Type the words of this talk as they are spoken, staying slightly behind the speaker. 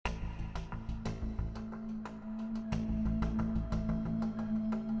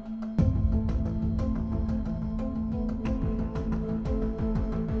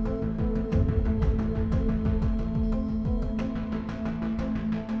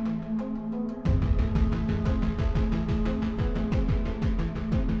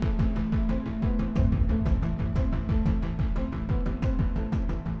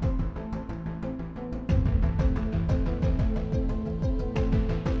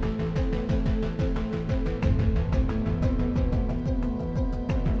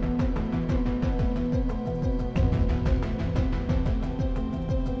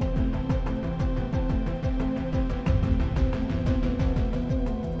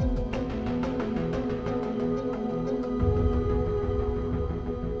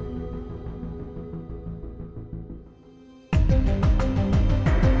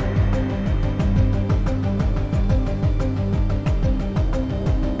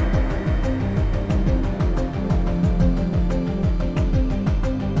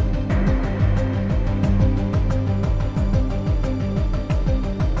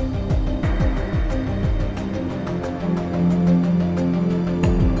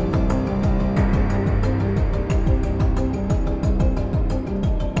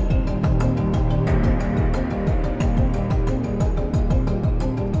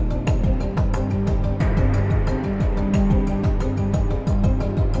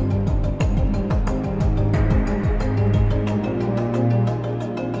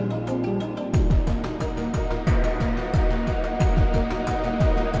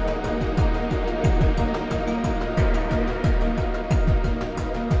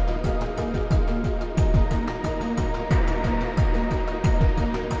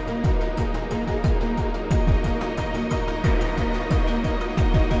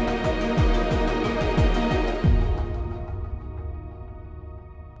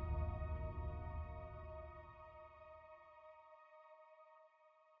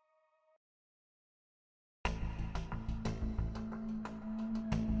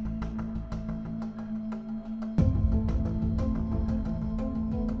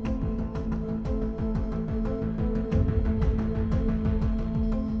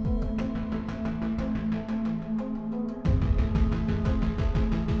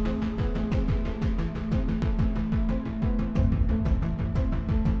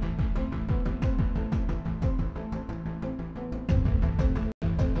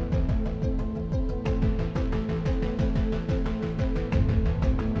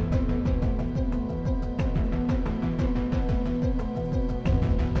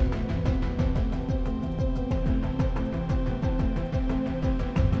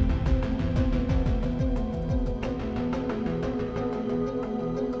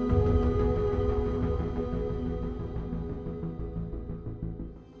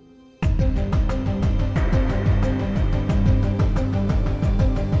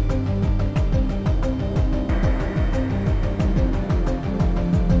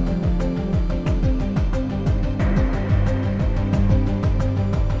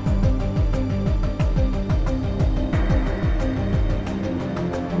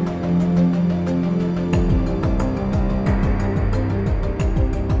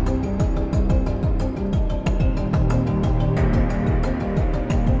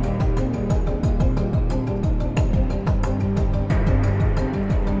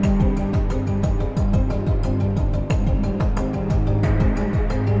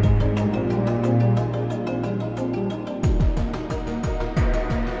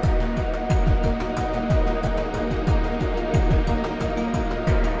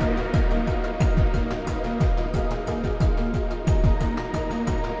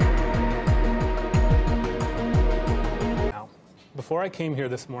before I came here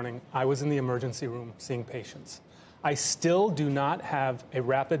this morning, I was in the emergency room seeing patients. I still do not have a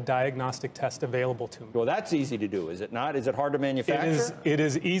rapid diagnostic test available to me. Well, that's easy to do, is it not? Is it hard to manufacture? It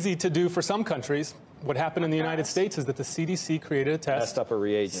is easy to do for some countries. What happened in the United States is that the CDC created a test, messed up a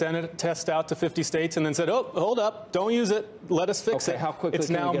reagent, sent a test out to 50 states, and then said, "Oh, hold up, don't use it. Let us fix it." How quickly it's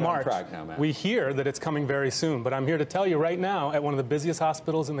can now we get March. on track now, Matt? We hear that it's coming very soon, but I'm here to tell you right now, at one of the busiest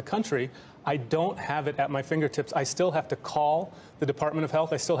hospitals in the country, I don't have it at my fingertips. I still have to call the Department of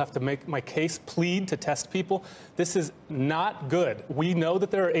Health. I still have to make my case, plead to test people. This is not good. We know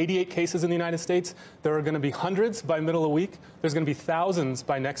that there are 88 cases in the United States. There are going to be hundreds by middle of the week. There's going to be thousands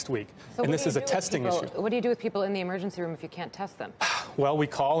by next week. So and this is a testing issue. What do you do with people in the emergency room if you can't test them? Well, we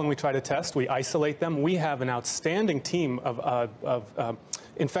call and we try to test. We isolate them. We have an outstanding team of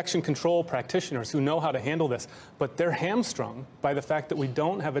infection control practitioners who know how to handle this, but they're hamstrung by the fact that we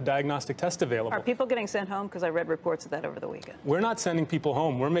don't have a diagnostic test available. Are people getting sent home? Because I read reports of that over the weekend. We're not sending people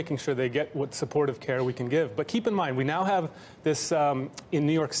home. We're making sure they get what supportive care we can give. But keep in mind, we now have this in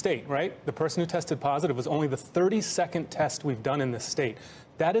New York State, right? The person who tested positive was only the 32nd test we've done in this state.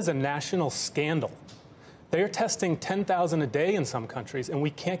 That is a national scandal. They're testing 10,000 a day in some countries, and we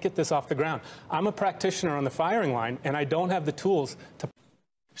can't get this off the ground. I'm a practitioner on the firing line, and I don't have the tools to.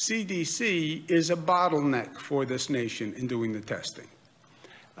 CDC is a bottleneck for this nation in doing the testing.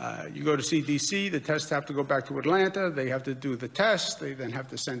 You go to CDC, the tests have to go back to Atlanta. They have to do the test. They then have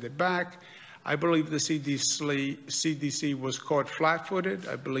to send it back. I believe the CDC was caught flat-footed.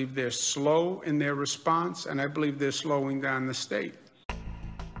 I believe they're slow in their response, and I believe they're slowing down the state.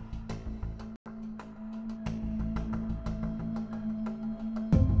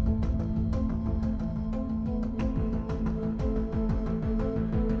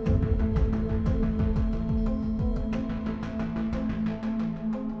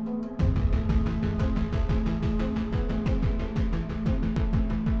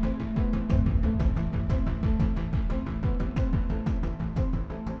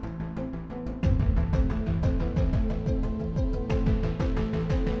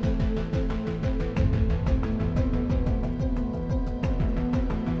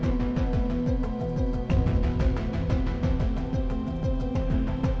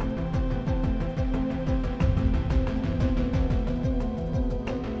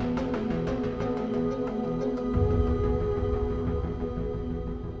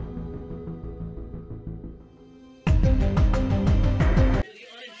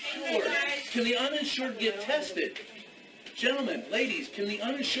 Can the uninsured get tested? Gentlemen, ladies, can the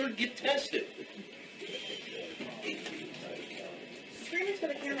uninsured get tested? Scream into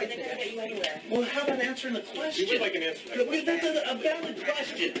the camera, they're going to get you anywhere. Well, how about answering the question? You would like an answer to that question. That's a valid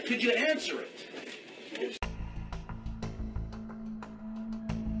question. Could you answer it?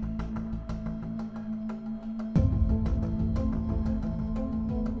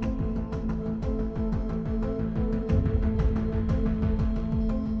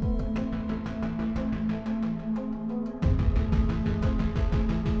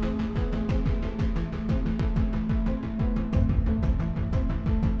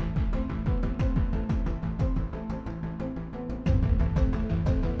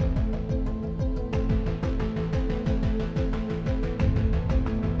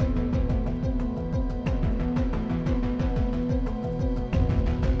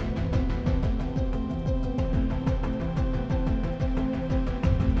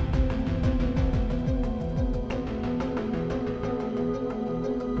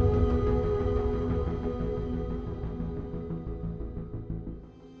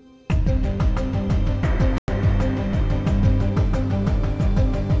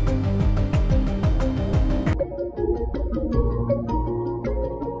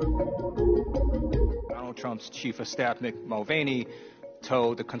 Trump's chief of staff, Mick Mulvaney,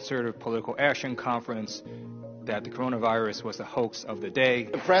 told the Conservative Political Action Conference that the coronavirus was the hoax of the day.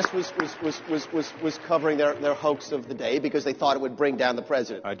 The press was covering their hoax of the day because they thought it would bring down the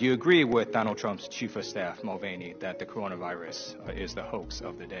president. Do you agree with Donald Trump's chief of staff, Mulvaney, that the coronavirus is the hoax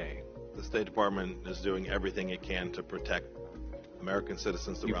of the day? The State Department is doing everything it can to protect American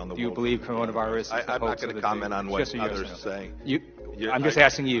citizens around the world. Do you believe coronavirus is the I'm not going to comment on what others say. I'm just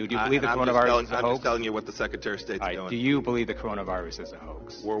asking you, do you believe the coronavirus is a hoax? I'm just telling you what the Secretary of State's doing. Do you believe the coronavirus is a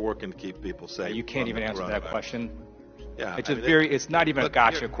hoax? We're working to keep people safe. You can't even answer that question? Yeah. It's not even a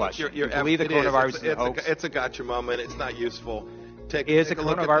gotcha question. You believe the coronavirus is a hoax? It's a gotcha moment. It's not useful. Is the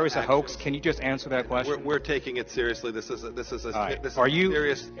coronavirus a hoax? Can you just answer that question? We're taking it seriously. This is are you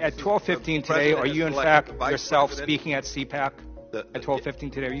serious. At 12:15 today? Are you in fact yourself speaking at CPAC? At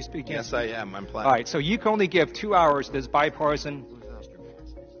 12:15 today, are you speaking? Yes, I am. I'm planning. All right. So you can only give 2 hours to this bipartisan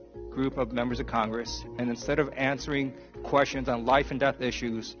group of members of Congress, and instead of answering questions on life and death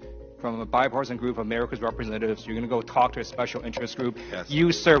issues from a bipartisan group of America's representatives, you're going to go talk to a special interest group. Yes.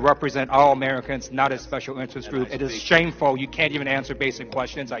 You, sir, represent all Americans, not a special interest group. It is shameful. You can't even answer basic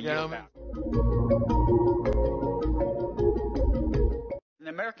questions. I yield back. The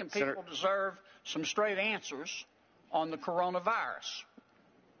American people deserve some straight answers on the coronavirus.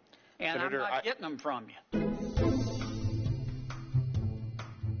 And Senator, I'm not getting them from you.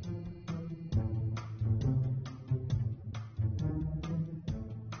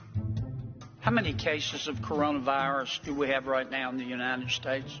 How many cases of coronavirus do we have right now in the United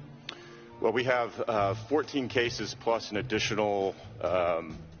States? Well, we have 14 cases plus an additional, I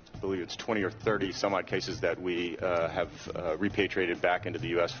believe it's 20 or 30 some odd cases that we have repatriated back into the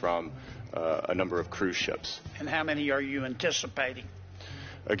U.S. from a number of cruise ships. And how many are you anticipating?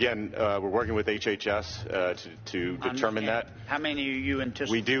 Again, we're working with HHS to determine that. How many are you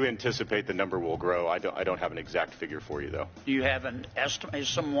anticipating? We do anticipate the number will grow. I don't have an exact figure for you, though. Do you have an estimate?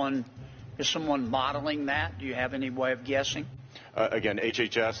 Is someone modeling that? Do you have any way of guessing? Again,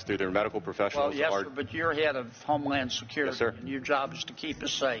 HHS, through their medical professionals. Well, yes, sir, but you're head of Homeland Security. Yes, sir. And your job is to keep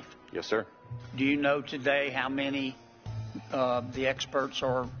us safe. Yes, sir. Do you know today how many the experts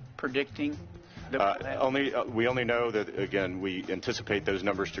are predicting? We only know that, again, we anticipate those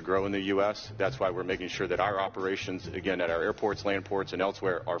numbers to grow in the U.S. That's why we're making sure that our operations, again, at our airports, land ports, and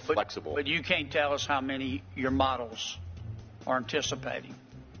elsewhere are flexible. But you can't tell us how many your models are anticipating.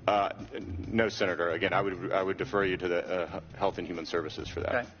 No, Senator. Again, I would defer you to the Health and Human Services for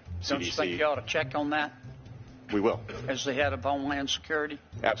that. Okay. Don't you think you ought to check on that? We will. As the head of Homeland Security?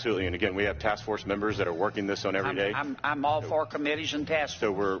 Absolutely. And again, we have task force members that are working this on every day. I'm all for committees and task forces.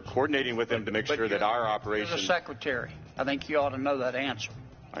 So we're coordinating with them to make sure that our operation. You're the secretary. I think you ought to know that answer.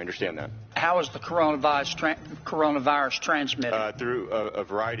 I understand that. How is the coronavirus transmitted? Through a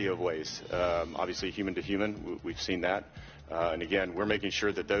variety of ways. Obviously, human to human. We've seen that. And again, we're making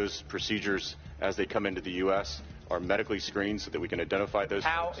sure that those procedures, as they come into the U.S., are medically screened so that we can identify those.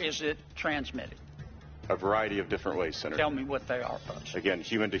 How is it transmitted? A variety of different ways, Senator. Tell me what they are, folks. Again,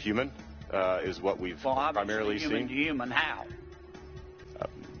 human to human is what we've primarily seen. Human to human, how?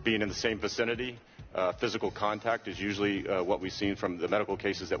 Being in the same vicinity. Physical contact is usually what we've seen from the medical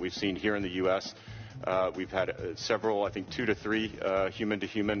cases that we've seen here in the U.S. We've had several, I think 2 to 3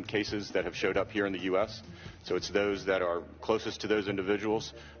 human-to-human cases that have showed up here in the U.S. So it's those that are closest to those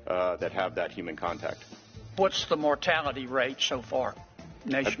individuals that have that human contact. What's the mortality rate so far,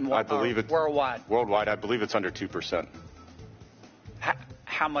 nationwide? I believe it's worldwide. Worldwide, I believe it's under 2%.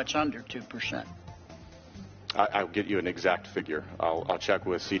 How much under 2%? I'll get you an exact figure. I'll check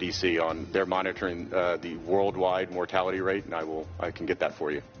with CDC on their monitoring the worldwide mortality rate, and I can get that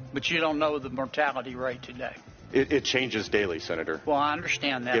for you. But you don't know the mortality rate today. It changes daily, Senator. Well, I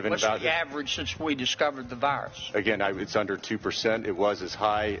understand that. What's the average since we discovered the virus? Again, it's under 2%. It was as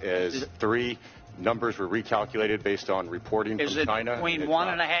high as 3%. Numbers were recalculated based on reporting from China. Is it between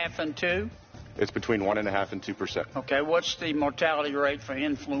 1.5 and 2? It's between 1.5 and 2%. Okay, what's the mortality rate for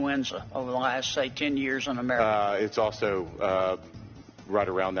influenza over the last, say, 10 years in America? It's also right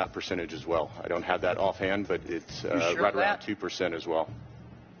around that percentage as well. I don't have that offhand, but it's right around 2% as well.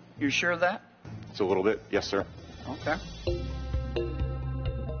 You sure of that? It's a little bit, yes, sir. Okay.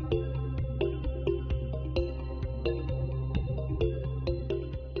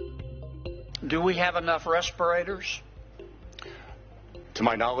 Do we have enough respirators? To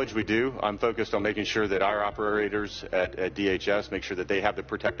my knowledge, we do. I'm focused on making sure that our operators at DHS make sure that they have the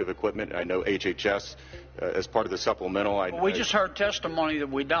protective equipment. I know HHS, as part of the supplemental. We just heard testimony that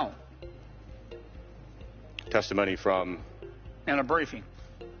we don't. Testimony from? In a briefing.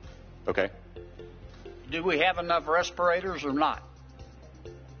 Okay. Do we have enough respirators or not?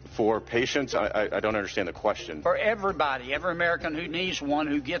 For patients? I don't understand the question. For everybody, every American who needs one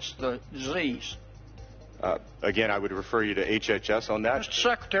who gets the disease. Again, I would refer you to HHS on that. Mr.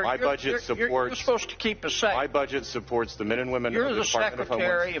 Secretary, you're supposed to keep us safe. My budget supports the men and women of the Department of Homeland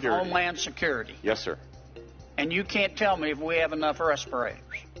Security. You're the Secretary of Homeland Security. Yes, sir. And you can't tell me if we have enough respirators.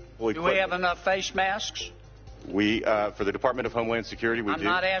 Do we have enough face masks? For the Department of Homeland Security, we do. I'm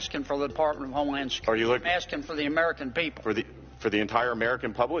not asking for the Department of Homeland Security. I'm asking for the American people. For the entire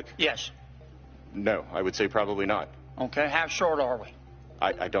American public? Yes. No, I would say probably not. Okay, how short are we?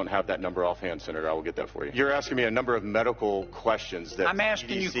 I don't have that number offhand, Senator. I will get that for you. You're asking me a number of medical questions that I'm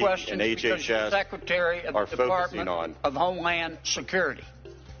asking CDC you questions and because you're HHS Secretary of are the Department on. of Homeland Security,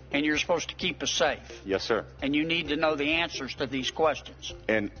 and you're supposed to keep us safe. Yes, sir. And you need to know the answers to these questions.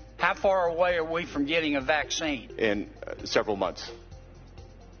 And how far away are we from getting a vaccine? In several months.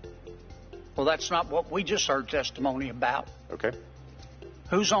 Well, that's not what we just heard testimony about. Okay.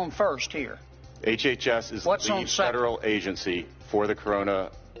 Who's on first here? HHS is What's the on lead second? federal agency for the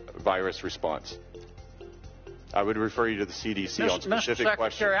coronavirus response. I would refer you to the CDC on Mr. specific Secretary,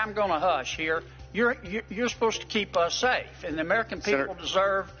 questions. I'm going to hush here. You're supposed to keep us safe, and the American people Senator-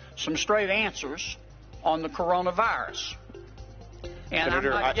 deserve some straight answers on the coronavirus. And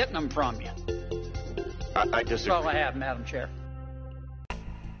Senator, I'm not getting them from you. I That's disagree. all I have, Madam Chair.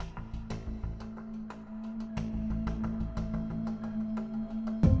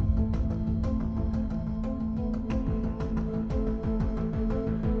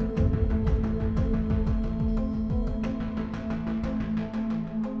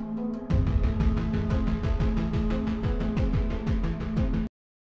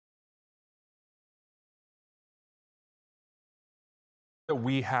 That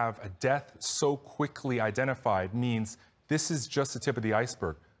we have a death so quickly identified means this is just the tip of the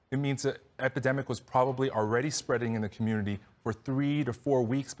iceberg. It means the epidemic was probably already spreading in the community for 3 to 4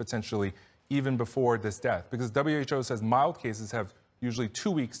 weeks potentially, even before this death. Because WHO says mild cases have usually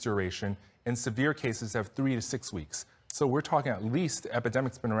 2 weeks duration and severe cases have 3 to 6 weeks. So we're talking at least the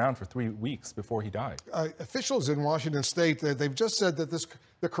epidemic's been around for 3 weeks before he died. Officials in Washington state, they've just said that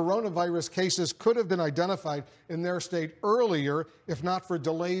the coronavirus cases could have been identified in their state earlier if not for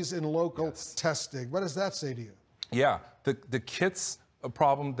delays in local testing. What does that say to you? Yeah, the kits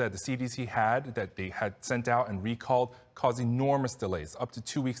problem that the CDC had, that they had sent out and recalled, caused enormous delays, up to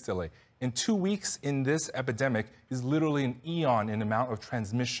 2 weeks delay. And 2 weeks in this epidemic is literally an eon in amount of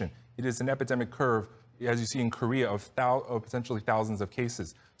transmission. It is an epidemic curve, as you see in Korea, of potentially thousands of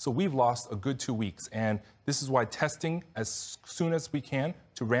cases. So we've lost a good 2 weeks. And this is why testing as soon as we can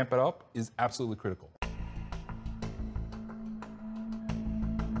to ramp it up is absolutely critical.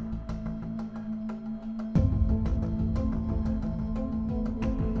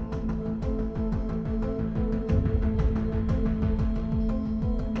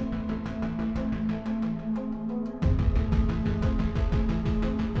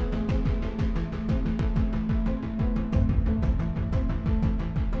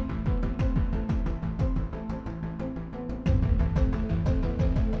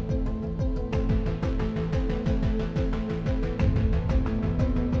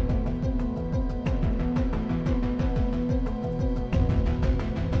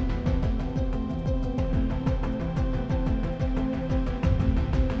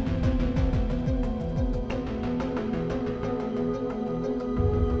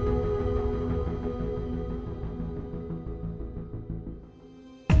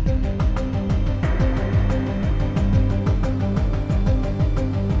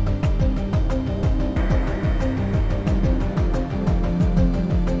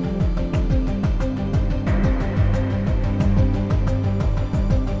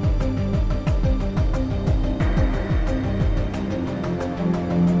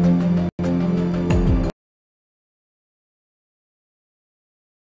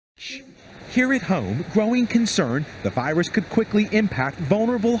 Here at home, growing concern the virus could quickly impact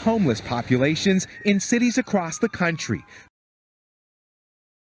vulnerable homeless populations in cities across the country.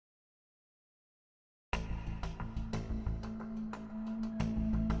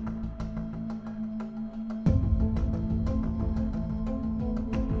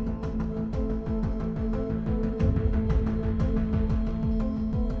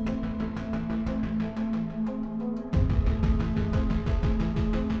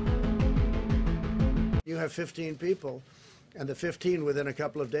 You have 15 people, and the 15 within a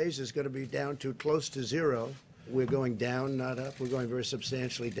couple of days is going to be down to close to zero. We're going down, not up. We're going very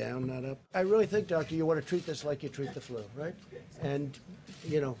substantially down, not up. I really think, Doctor, you want to treat this like you treat the flu, right? And,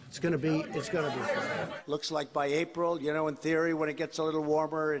 you know, it's going to be fine. Looks like by April, you know, in theory, when it gets a little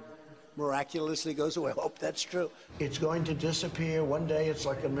warmer, it miraculously goes away. I hope that's true. It's going to disappear. One day, it's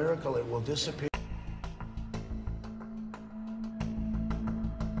like a miracle. It will disappear.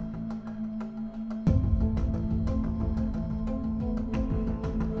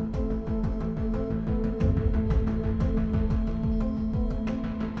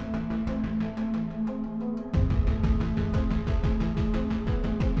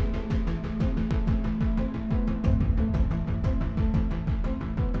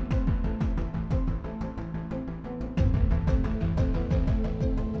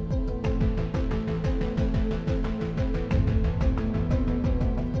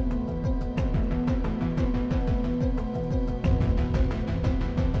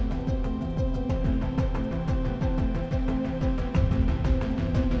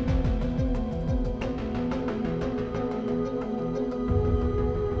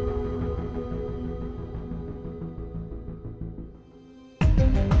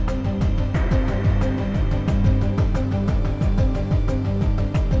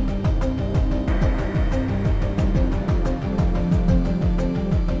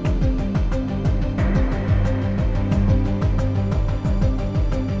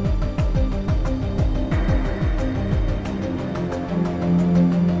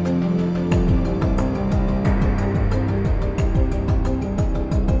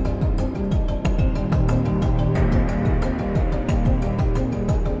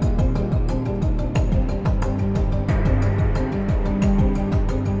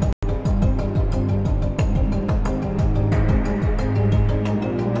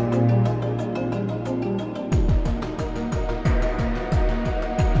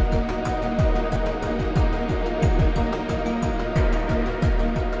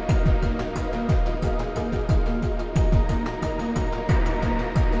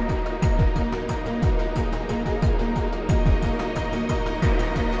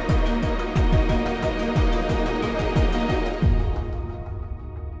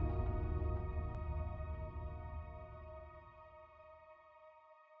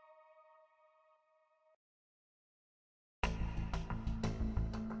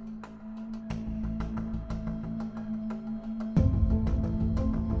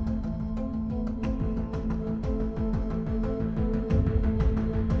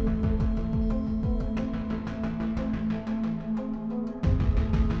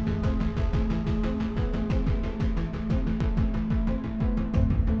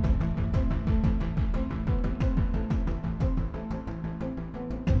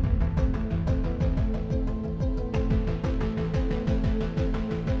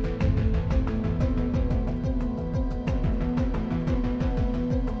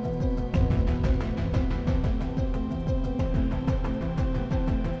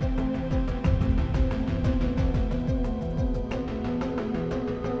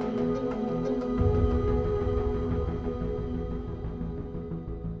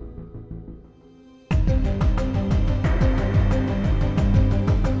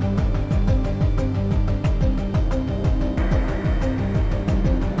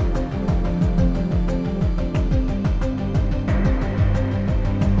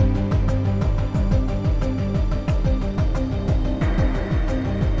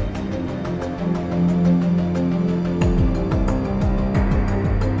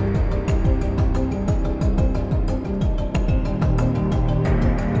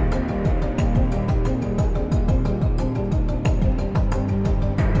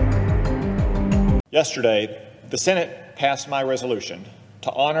 Yesterday, the Senate passed my resolution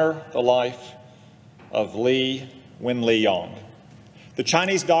to honor the life of Li Wenliang, the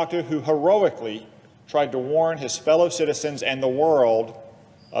Chinese doctor who heroically tried to warn his fellow citizens and the world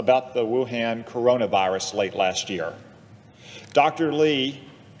about the Wuhan coronavirus late last year. Dr. Li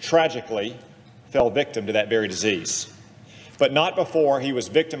tragically fell victim to that very disease, but not before he was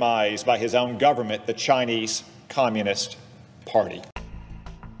victimized by his own government, the Chinese Communist Party.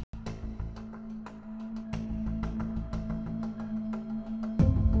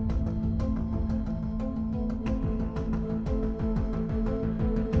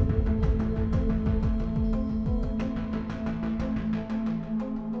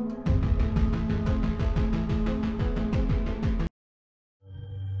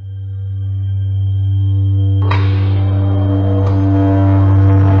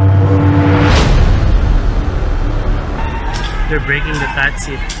 They're breaking the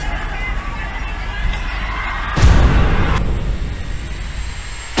taxi.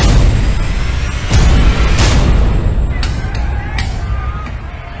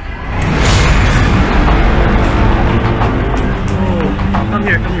 Oh, come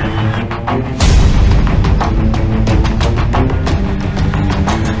here, come here.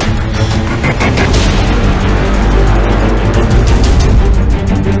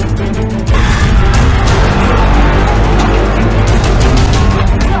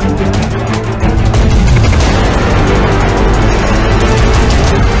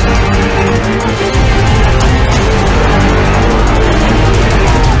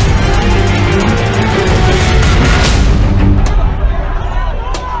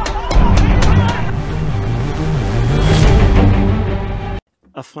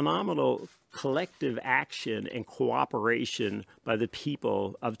 A phenomenal collective action and cooperation by the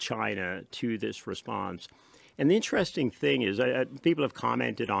people of China to this response. And the interesting thing is, people have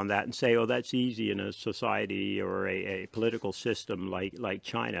commented on that and say, oh, that's easy in a society or a political system like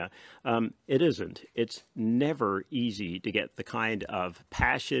China. It isn't. It's never easy to get the kind of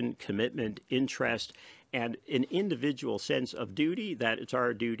passion, commitment, interest, and an individual sense of duty that it's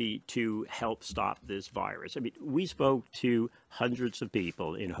our duty to help stop this virus. I mean, we spoke to hundreds of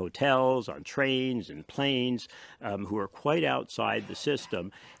people in hotels, on trains, and planes who are quite outside the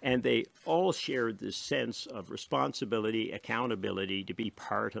system, and they all shared this sense of responsibility, accountability to be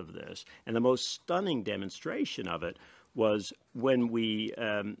part of this. And the most stunning demonstration of it was when we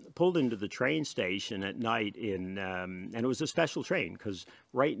pulled into the train station at night and it was a special train because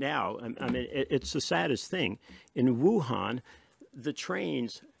right now, I mean, it's the saddest thing. In Wuhan, the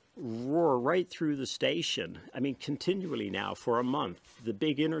trains roar right through the station. I mean, continually now for a month. The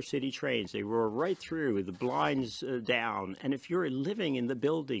big inner city trains, they roar right through with the blinds down. And if you're living in the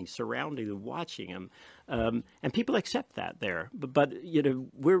building surrounding them, watching them, and people accept that there. But you know,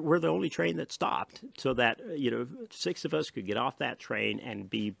 we're the only train that stopped so that, you know, 6 of us could get off that train and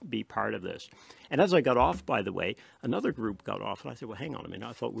be part of this. And as I got off, by the way, another group got off. And I said, well, hang on a minute.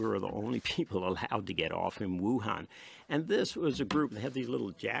 I thought we were the only people allowed to get off in Wuhan. And this was a group that had these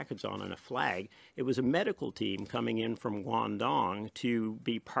little jackets on and a flag. It was a medical team coming in from Guangdong to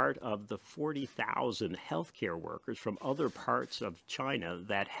be part of the 40,000 healthcare workers from other parts of China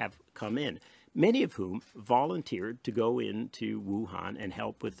that have come in, many of whom volunteered to go into Wuhan and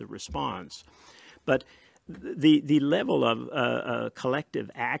help with the response. But the level of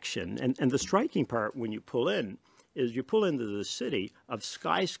collective action, and the striking part when you pull in, is you pull into the city of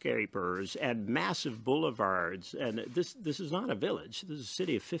skyscrapers and massive boulevards, and this is not a village. This is a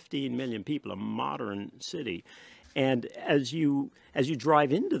city of 15 million people, a modern city. And as you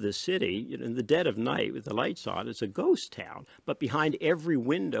drive into the city, you know, in the dead of night with the lights on, it's a ghost town. But behind every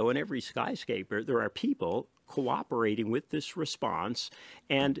window and every skyscraper, there are people cooperating with this response.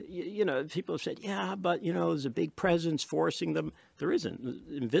 And, you know, people have said, yeah, but, you know, there's a big presence forcing them. There isn't.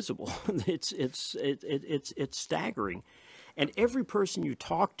 Invisible. It's staggering. And every person you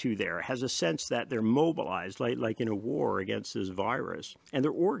talk to there has a sense that they're mobilized, like in a war against this virus, and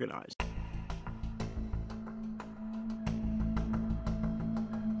they're organized.